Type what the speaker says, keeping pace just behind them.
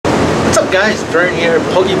Guys, Vern here,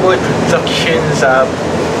 Pogiboy Productions.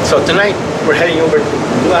 So tonight we're heading over to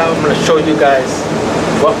Luau. I'm going to show you guys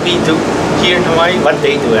what we do here in Hawaii, what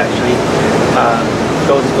they do actually.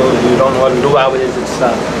 Those who don't know what Luau is, it's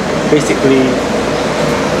basically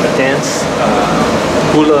a dance,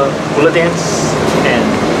 hula dance, and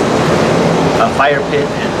a fire pit,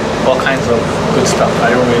 and all kinds of good stuff.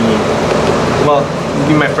 I don't really, well, it'll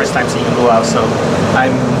be my first time seeing Luau, so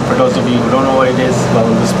for those of you who don't know what it is, well,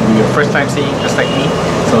 this will be your first time seeing, just like me.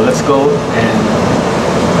 So let's go and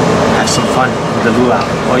have some fun with the Luau.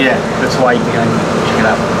 Oh yeah, that's why you behind me. Check it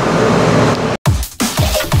out.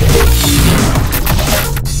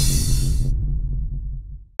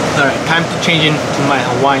 Alright, time to change into my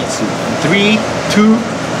Hawaiian suit. 3, 2,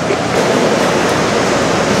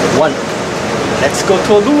 1. Let's go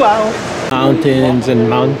to a Luau. Mountains and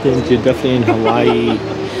mountains. You're definitely in Hawaii.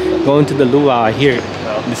 Going to the Luau. I hear it.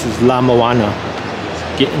 This is La Moana.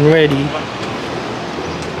 Getting ready.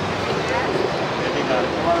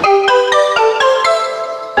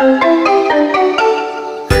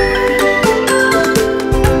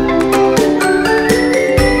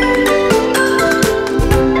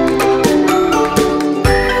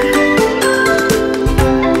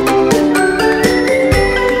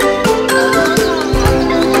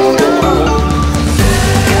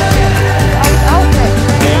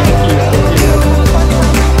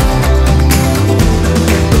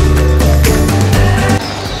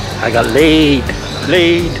 I got laid.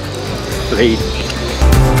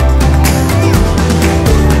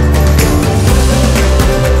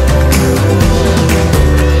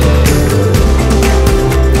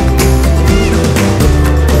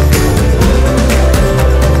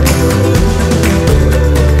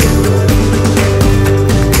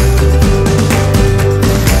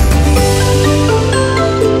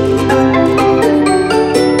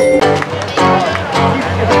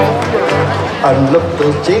 I love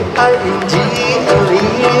those J-I-N-G-L-E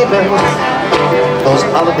bells, those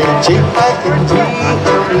holiday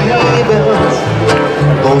J-I-N-G-L-E bells,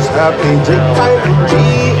 those happy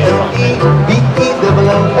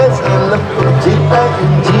J-I-N-G-L-E-B-E-double-L-S. I love those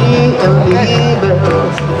J-I-N-G-L-E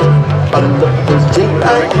bells. I love those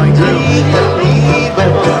J-I-N-G-L-E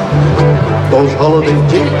bells, those holiday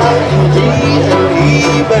J-I-N-G-L-E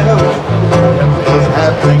bells, those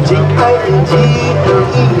happy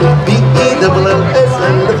J-I-N-G-L-E-B-E-double-L-S. I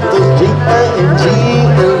love those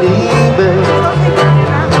J-I-N-G-L-E bells.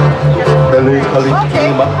 Belly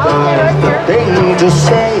came up as the thing to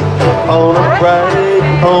say on a bright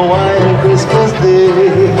Hawaiian Christmas day.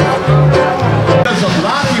 Because a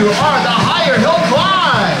lot of you are the higher hill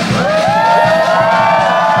climb.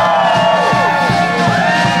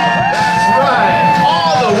 That's right,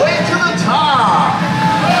 all the way to the top.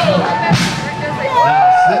 Now,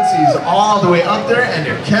 since he's all the way up there and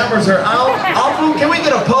your cameras are out, Apu, can we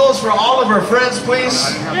get a pose for all of our friends,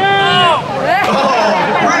 please? Yeah. Oh,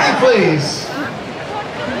 pretty please.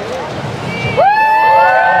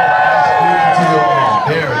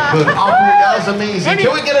 Very good. Apu, that was amazing.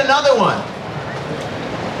 Can we get another one?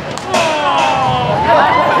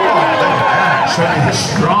 Showing his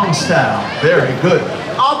strong style. Very good.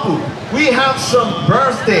 Apu, we have some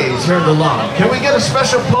birthdays here in the lawn. Can we get a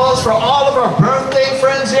special pose for all of our birthday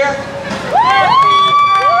friends here?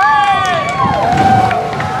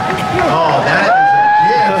 Oh, that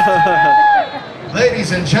is a gift.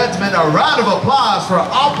 Ladies and gentlemen, a round of applause for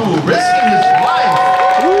Apu risking his life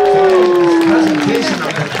to this presentation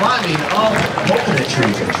of the climbing of coconut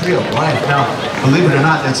trees, a tree of life. Now, believe it or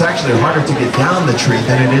not, it's actually harder to get down the tree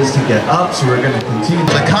than it is to get up, so we're going to continue.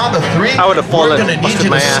 The count of 3, I would have fallen. We're going to need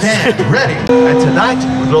you to stand ready. And tonight,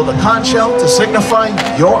 we blow the conch shell to signify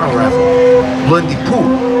your arrival. Blindi Poo,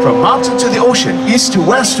 from mountain to the ocean, east to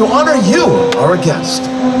west, to honor you, our guest.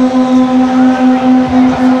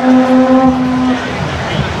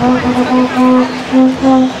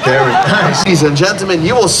 Very nice. Ladies and gentlemen,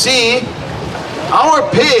 you will see our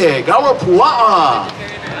pig, our pua'a.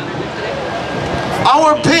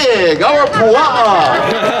 Our pig, our pua'a.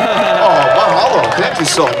 Oh, mahalo, thank you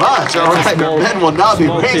so much. All right, the men will now be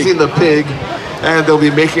raising the pig, and they'll be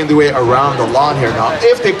making their way around the lawn here. Now,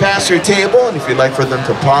 if they pass your table, and if you'd like for them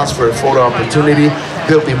to pause for a photo opportunity,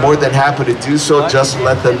 they'll be more than happy to do so. Just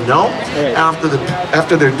let them know.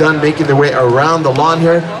 After they're done making their way around the lawn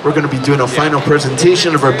here, we're going to be doing a final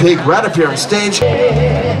presentation of our pig right up here on stage.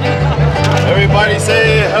 Everybody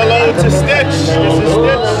say hello to Stitch. This is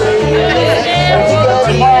Stitch.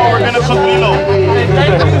 Tomorrow we're going to cook Milo.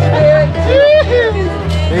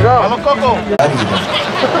 There you go. I'm a Coco.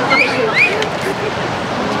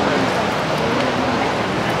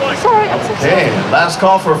 Okay, last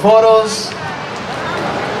call for photos.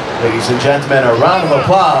 Ladies and gentlemen, a round of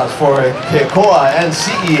applause for Kekoa and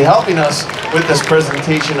CE helping us with this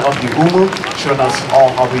presentation of the umu, showing us all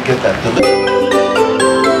how we get that delivered.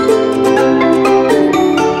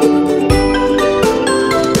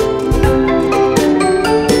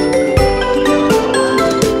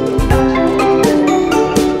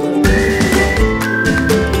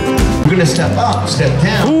 Step up, step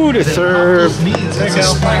down. Food is served. Those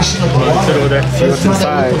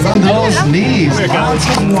knees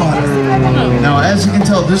onto water. Now, as you can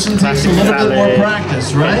tell, this one takes a little bit more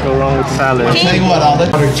practice, right? Go along with salad. I'll tell you what, I'll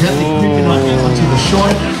let water gently creeping up onto the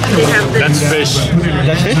shore. That's fish.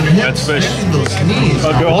 That's fish. Those knees.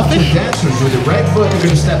 They're all fish? Dancers with the right foot, you're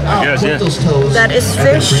going to step out, put those toes. That is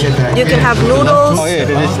fish. You can have noodles. Oh yeah,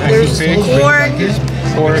 that is There's fish. pork.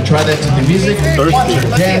 We're going to try that to the music. Watch your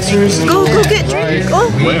dancers. Go get drink.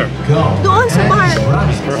 Go. Where? Doon sa bar.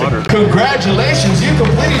 Congratulations, you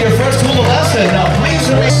completed your first hula lesson. Now please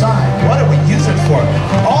decide, what do we use it for?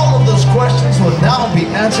 All of those questions will now be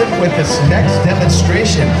answered with this next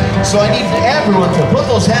demonstration. So I need everyone to put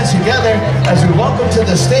those hands together as we welcome to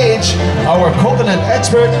the stage our coconut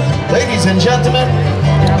expert. Ladies and gentlemen,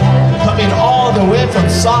 coming all the way from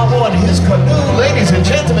Savo and his canoe. Ladies and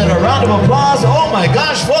gentlemen, a round of applause. Oh my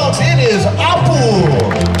gosh, folks, it is Apu.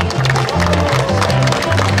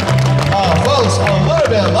 Folks, a little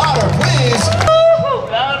bit louder, please.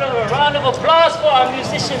 A round of applause for our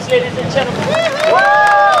musicians, ladies and gentlemen.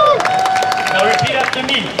 Now repeat after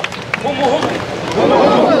me. Humu humu.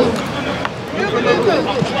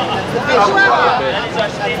 That is our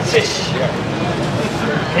state fish.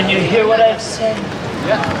 Can you hear what I've said?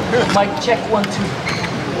 Mic check 1, 2.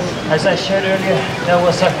 As I shared earlier, that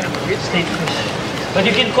was our state fish. But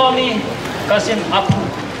you can call me cousin Apu.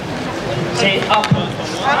 Say Apu.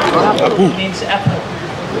 Apu means apple.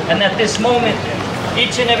 And at this moment,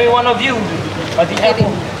 each and every one of you are the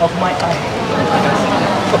apple of my eye.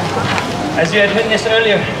 As you had witnessed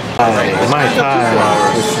earlier. My time.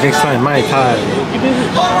 Next time, my time.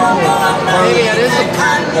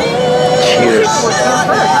 Cheers.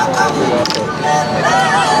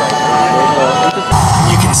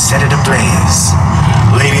 You can set it ablaze.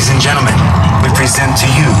 Ladies and gentlemen, we present to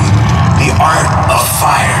you The Art of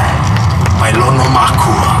Fire by Lono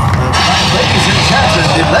Makua. Ladies and gentlemen,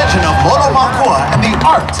 the legend of Lono Makua and the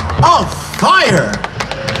art of fire.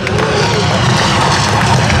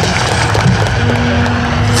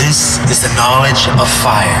 This is the knowledge of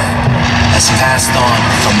fire as passed on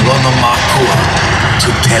from Lono Makua to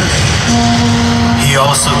Pele. He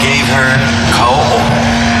also gave her Ka'o'o,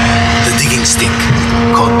 the digging stick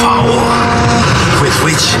called Pa'o, with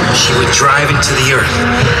which she would drive into the earth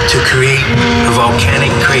to create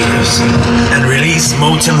volcanic craters and release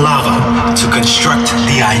molten lava to construct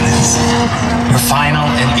the islands. Her final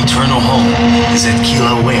and eternal home is at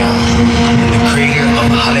Kilauea, in the crater of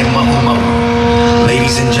Halema'uma'u.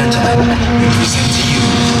 Ladies and gentlemen, we present to you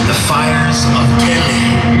the fires of Pele.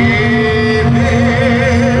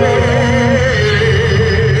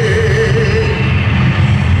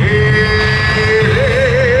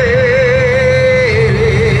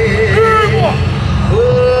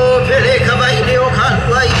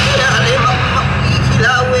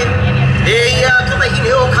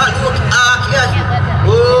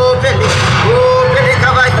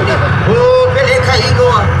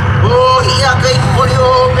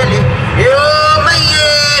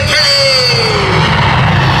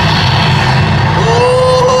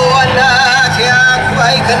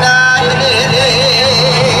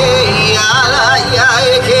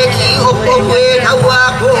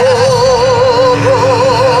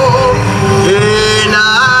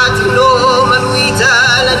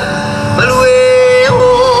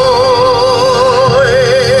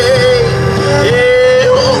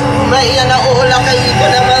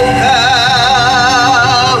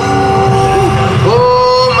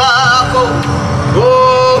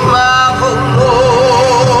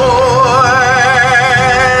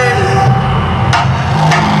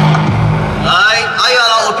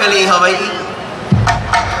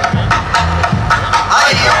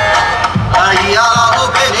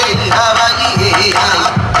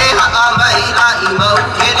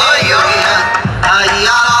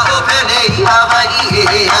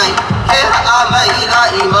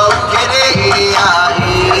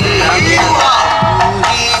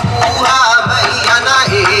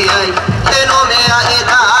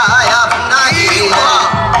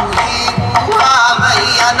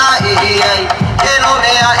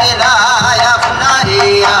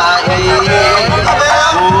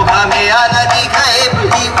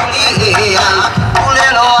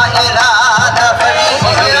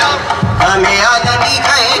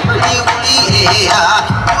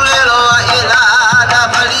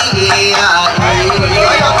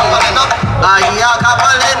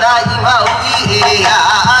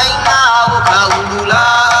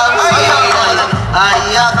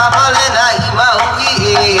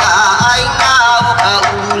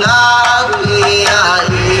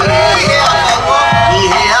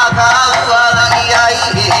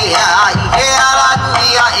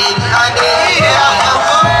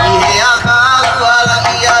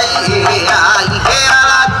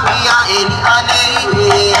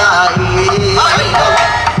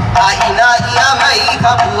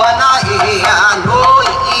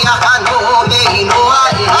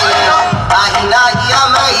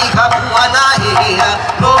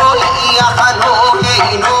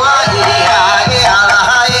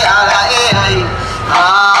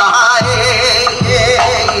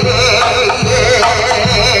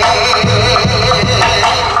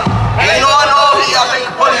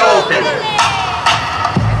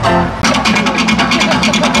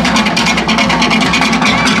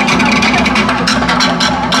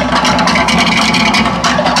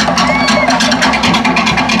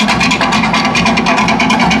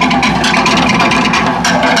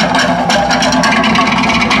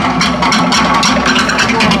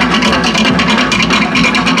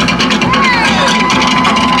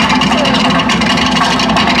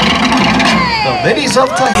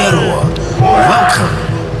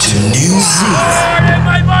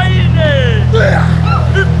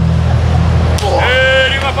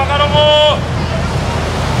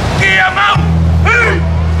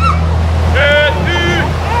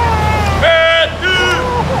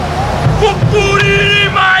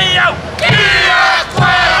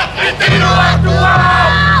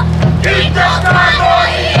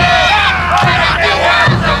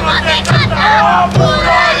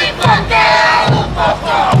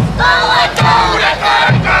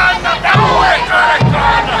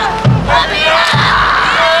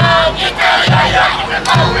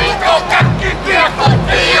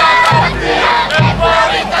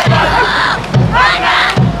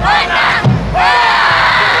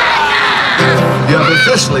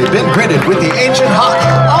 officially been greeted with the ancient hawk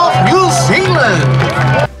of New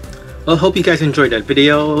Zealand. Well, hope you guys enjoyed that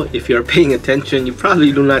video. If you're paying attention, you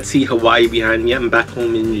probably do not see Hawaii behind me. I'm back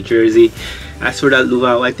home in New Jersey. As for that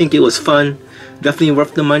luau, I think it was fun. Definitely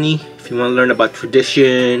worth the money. If you want to learn about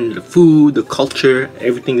tradition, the food, the culture,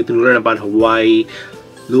 everything you can learn about Hawaii,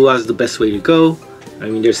 luau is the best way to go. I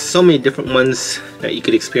mean, there's so many different ones that you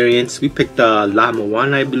could experience. We picked La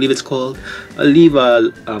Moana, I believe it's called. I'll leave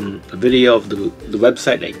a video of the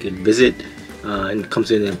website that you can visit. And it comes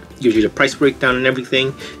in usually the price breakdown and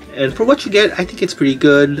everything. And for what you get, I think it's pretty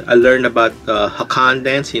good. I learned about the Hakan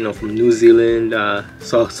dance, you know, from New Zealand.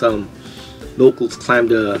 Saw some locals climb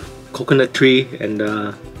the coconut tree and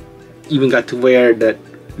even got to wear that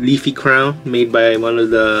leafy crown made by one of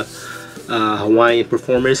the Hawaiian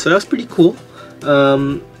performers. So that was pretty cool.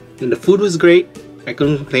 And the food was great. I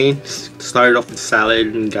couldn't complain. Started off with salad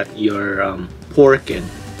and got your pork and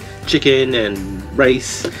chicken and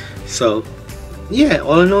rice. So yeah,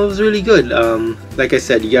 all in all, it was really good. Like I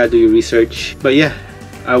said, you gotta do your research. But yeah,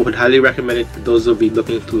 I would highly recommend it for those who will be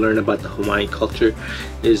looking to learn about the Hawaiian culture.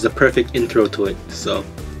 It is the perfect intro to it. So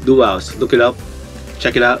luau's, look it up,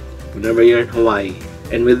 check it out whenever you're in Hawaii.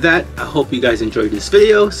 And with that, I hope you guys enjoyed this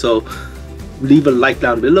video. So leave a like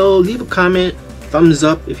down below, leave a comment, thumbs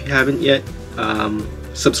up if you haven't yet.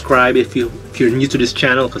 Subscribe if you're new to this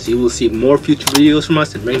channel, because you will see more future videos from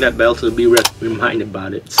us, and ring that bell to be reminded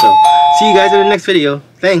about it. So see you guys in the next video.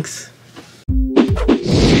 Thanks.